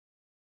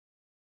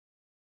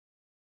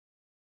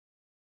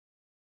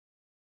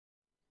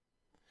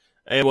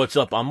Hey, what's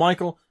up? I'm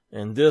Michael,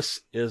 and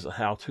this is a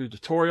how-to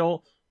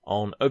tutorial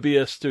on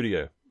OBS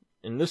Studio.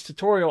 In this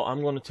tutorial,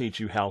 I'm going to teach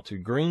you how to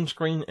green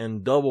screen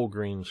and double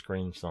green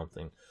screen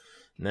something.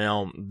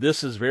 Now,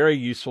 this is very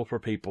useful for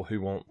people who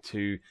want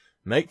to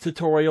make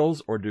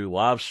tutorials or do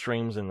live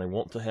streams and they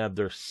want to have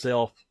their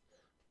self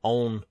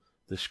on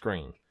the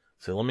screen.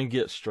 So let me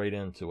get straight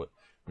into it.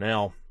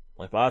 Now,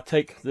 if I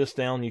take this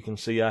down, you can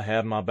see I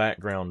have my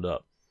background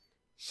up.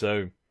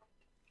 So,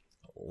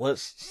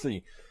 let's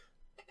see.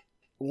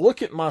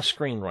 Look at my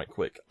screen right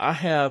quick. I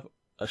have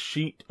a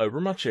sheet over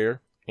my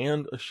chair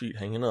and a sheet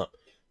hanging up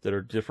that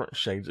are different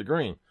shades of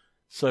green.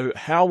 So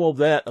how will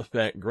that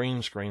affect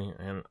green screen?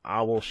 And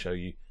I will show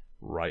you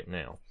right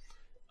now.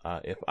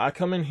 If I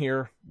come in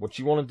here, what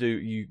you want to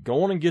do, you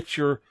go on and get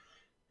your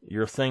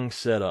thing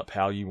set up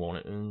how you want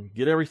it and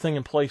get everything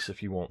in place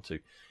if you want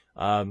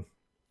to.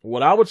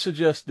 What I would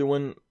suggest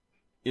doing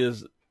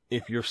is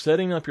if you're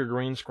setting up your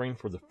green screen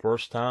for the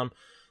first time,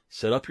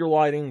 set up your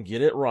lighting,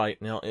 get it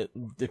right. Now,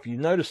 if you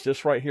notice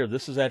this right here,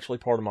 this is actually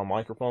part of my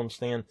microphone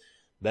stand.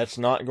 That's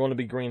not going to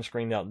be green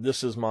screened out.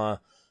 This is my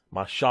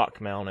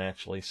shock mount,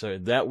 actually. So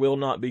that will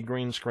not be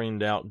green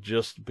screened out.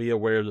 Just be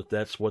aware that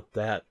that's what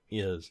that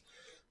is.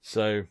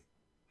 So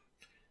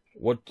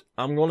what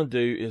I'm going to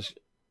do is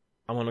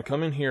I'm going to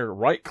come in here,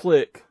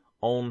 right-click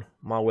on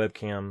my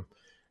webcam,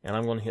 and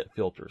I'm going to hit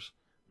Filters.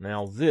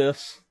 Now,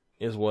 this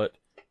is what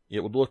it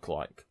would look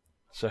like.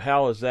 So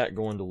how is that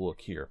going to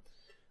look here?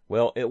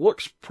 Well, it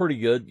looks pretty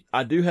good.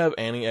 I do have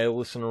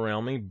anti-aliasing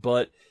around me,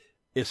 but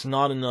it's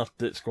not enough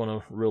that's going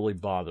to really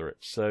bother it.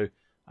 So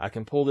I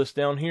can pull this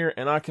down here,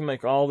 and I can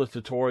make all the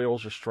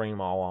tutorials or stream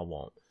all I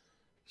want.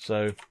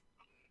 So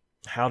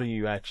how do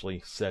you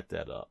actually set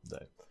that up,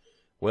 though?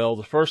 Well,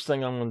 the first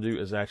thing I'm going to do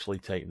is actually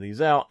take these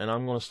out, and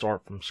I'm going to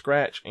start from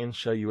scratch and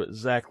show you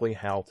exactly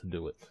how to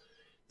do it.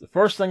 The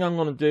first thing I'm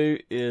going to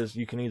do is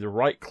you can either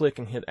right-click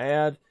and hit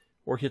Add,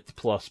 or hit the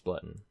plus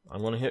button.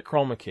 I'm going to hit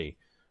Chroma Key.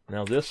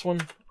 Now this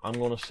one, I'm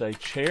going to say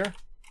chair,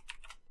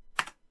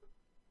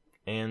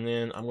 and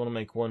then I'm going to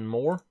make one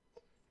more,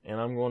 and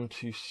I'm going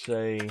to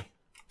say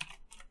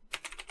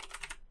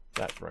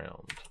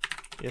background,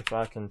 if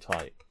I can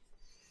type.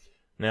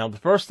 Now the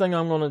first thing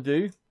I'm going to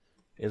do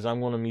is I'm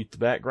going to mute the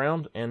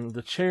background, and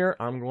the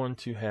chair I'm going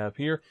to have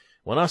here.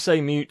 When I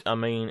say mute, I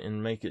mean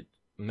and make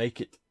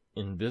it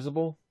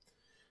invisible.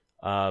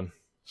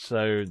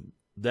 So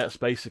that's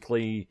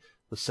basically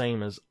the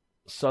same as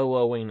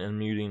soloing and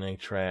muting a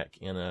track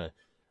in a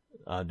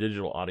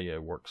digital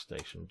audio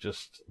workstation.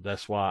 Just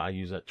that's why I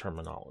use that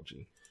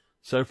terminology.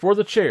 So for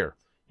the chair,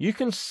 you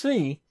can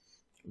see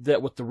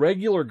that with the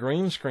regular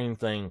green screen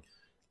thing,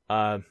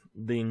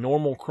 the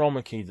normal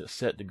chroma key that's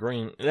set to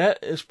green, that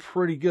is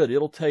pretty good.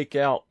 It'll take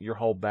out your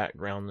whole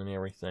background and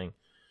everything.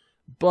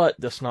 But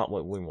that's not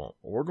what we want.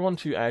 We're going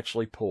to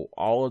actually pull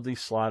all of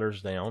these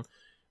sliders down.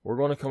 We're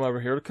going to come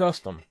over here to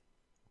custom.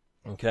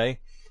 Okay.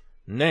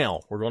 Now,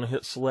 we're going to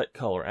hit select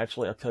color.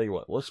 Actually, I'll tell you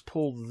what. Let's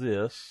pull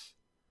this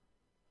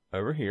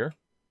over here.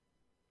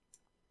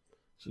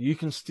 So you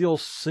can still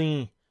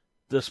see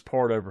this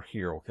part over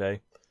here,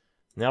 okay?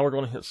 Now we're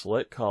going to hit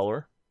select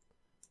color.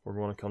 We're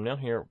going to come down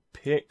here,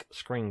 pick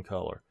screen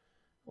color.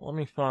 Let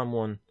me find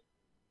one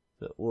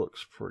that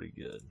looks pretty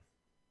good.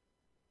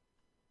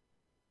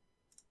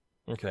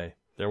 Okay,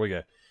 there we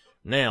go.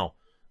 Now,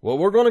 what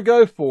we're going to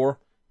go for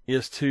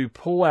is to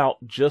pull out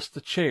just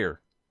the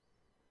chair.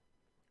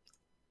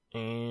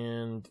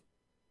 And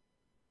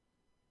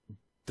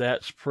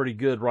that's pretty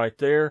good right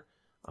there.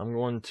 I'm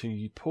going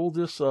to pull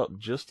this up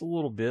just a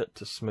little bit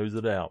to smooth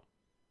it out.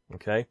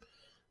 Okay.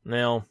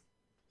 Now,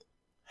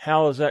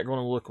 how is that going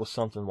to look with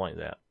something like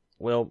that?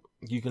 Well,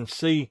 you can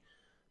see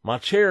my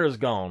chair is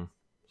gone.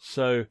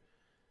 So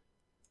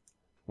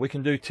we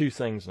can do two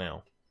things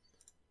now.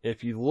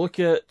 If you look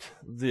at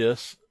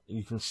this,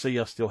 you can see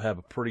I still have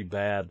a pretty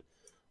bad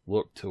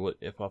look to it.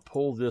 If I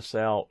pull this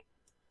out,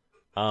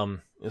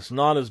 it's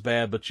not as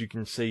bad, but you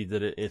can see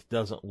that it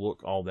doesn't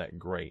look all that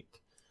great.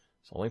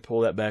 So let me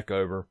pull that back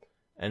over.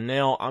 And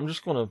now I'm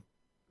just going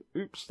to,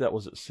 oops, that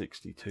was at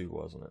 62,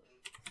 wasn't it?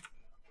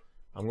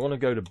 I'm going to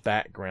go to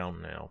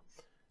background now.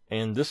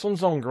 And this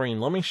one's on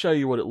green. Let me show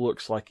you what it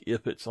looks like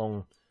if it's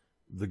on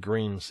the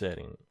green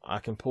setting. I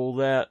can pull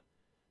that,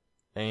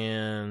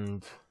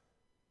 and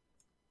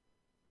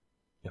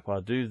if I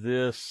do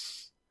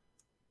this,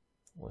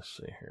 let's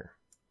see here.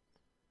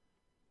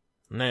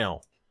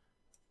 Now,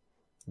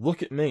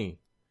 look at me.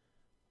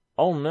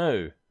 Oh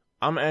no,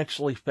 I'm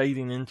actually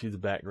fading into the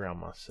background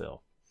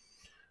myself.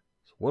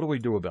 So what do we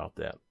do about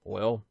that?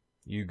 Well,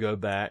 you go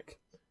back,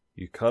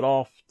 you cut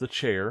off the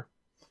chair,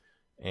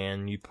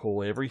 and you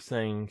pull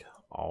everything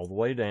all the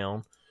way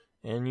down,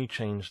 and you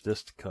change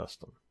this to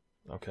custom.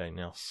 Okay,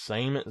 now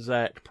same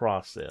exact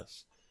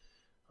process.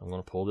 I'm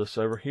going to pull this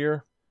over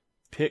here,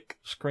 pick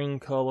screen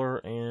color,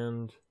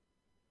 and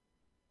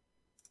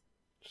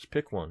just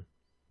pick one.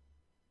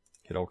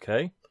 Hit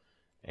OK.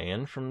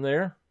 And from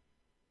there,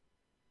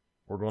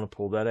 we're going to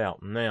pull that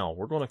out. Now,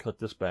 we're going to cut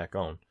this back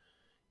on.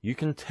 You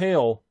can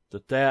tell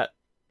that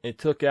it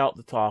took out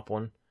the top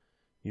one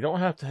You don't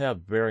have to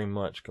have very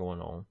much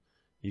going on.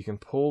 You can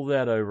pull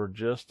that over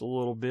just a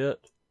little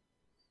bit,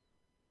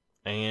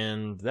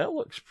 and that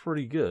looks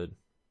pretty good.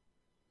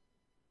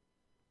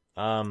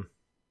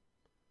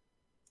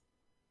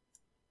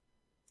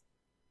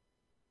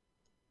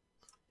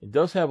 It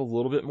does have a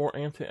little bit more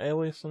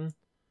anti-aliasing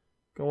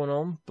going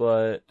on,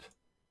 but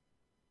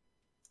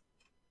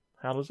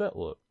how does that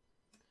look?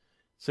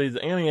 See,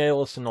 the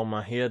anti-aliasing on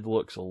my head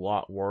looks a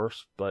lot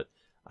worse, but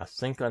I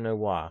think I know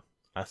why.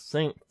 I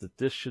think that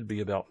this should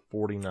be about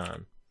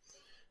 49.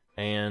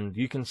 And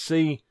you can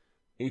see,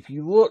 if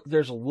you look,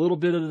 there's a little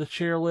bit of the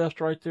chair left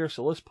right there.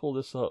 So let's pull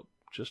this up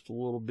just a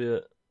little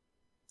bit.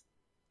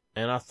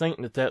 And I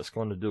think that that's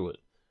going to do it.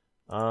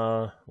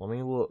 Let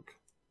me look.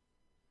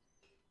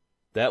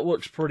 That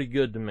looks pretty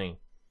good to me.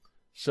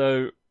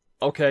 So,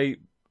 okay,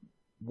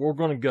 we're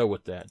going to go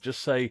with that.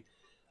 Just say,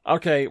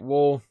 okay,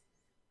 well,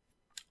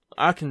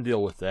 I can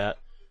deal with that.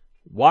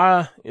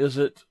 Why is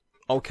it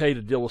okay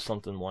to deal with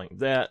something like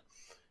that?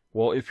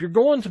 Well, if you're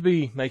going to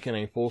be making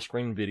a full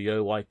screen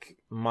video, like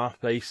my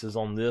face is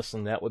on this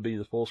and that would be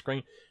the full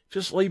screen,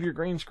 just leave your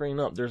green screen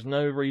up. There's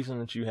no reason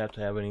that you have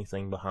to have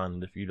anything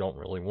behind it if you don't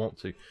really want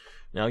to.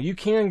 Now, you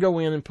can go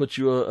in and put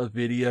you a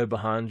video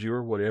behind you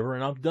or whatever,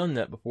 and I've done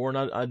that before,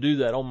 and I do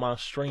that on my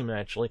stream,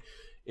 actually.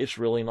 It's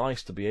really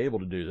nice to be able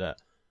to do that.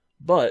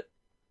 But,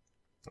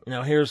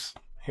 now here's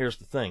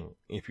the thing.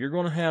 If you're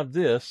going to have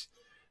this,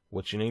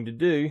 what you need to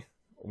do,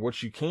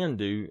 what you can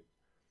do,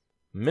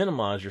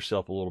 minimize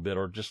yourself a little bit,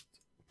 or just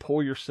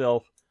pull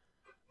yourself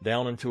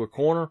down into a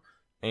corner,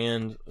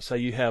 and say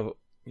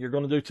you're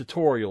going to do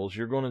tutorials,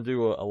 you're going to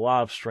do a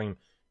live stream.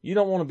 You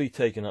don't want to be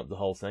taking up the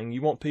whole thing.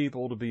 You want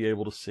people to be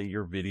able to see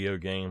your video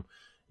game.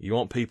 You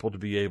want people to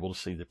be able to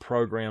see the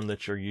program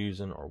that you're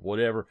using or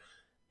whatever.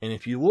 And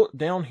if you look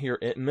down here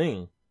at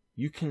me,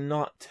 you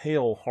cannot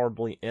tell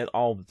hardly at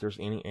all that there's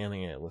any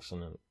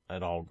anti-aliasing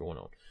at all going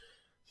on.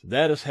 So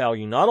that is how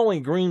you not only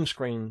green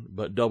screen,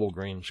 but double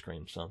green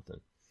screen something.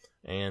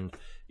 And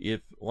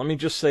let me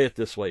just say it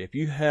this way. If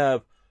you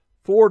have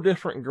 4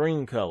 different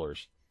green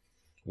colors,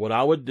 what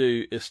I would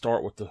do is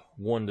start with the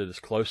one that is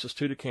closest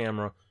to the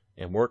camera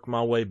and work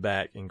my way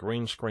back and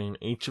green screen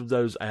each of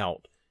those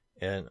out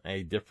in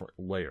a different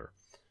layer.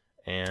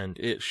 And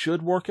it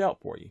should work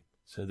out for you.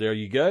 So there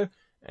you go.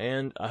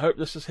 And I hope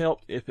this has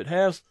helped. If it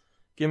has,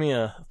 give me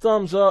a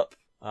thumbs up.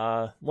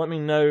 Let me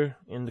know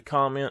in the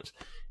comments.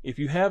 If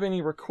you have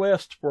any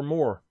requests for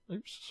more,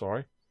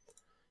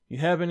 you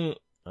have any,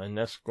 and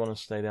that's going to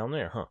stay down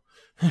there, huh?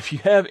 If you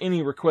have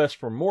any requests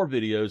for more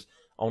videos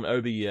on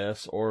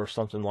OBS or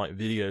something like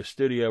Video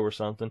Studio or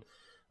something,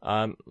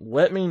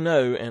 let me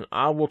know and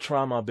I will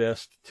try my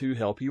best to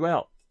help you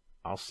out.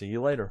 I'll see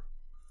you later.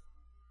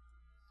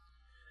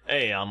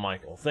 Hey, I'm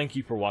Michael. Thank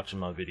you for watching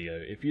my video.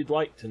 If you'd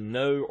like to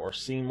know or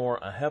see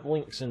more, I have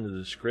links in the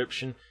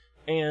description,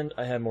 and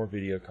I have more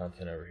video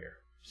content over here.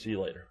 See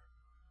you later.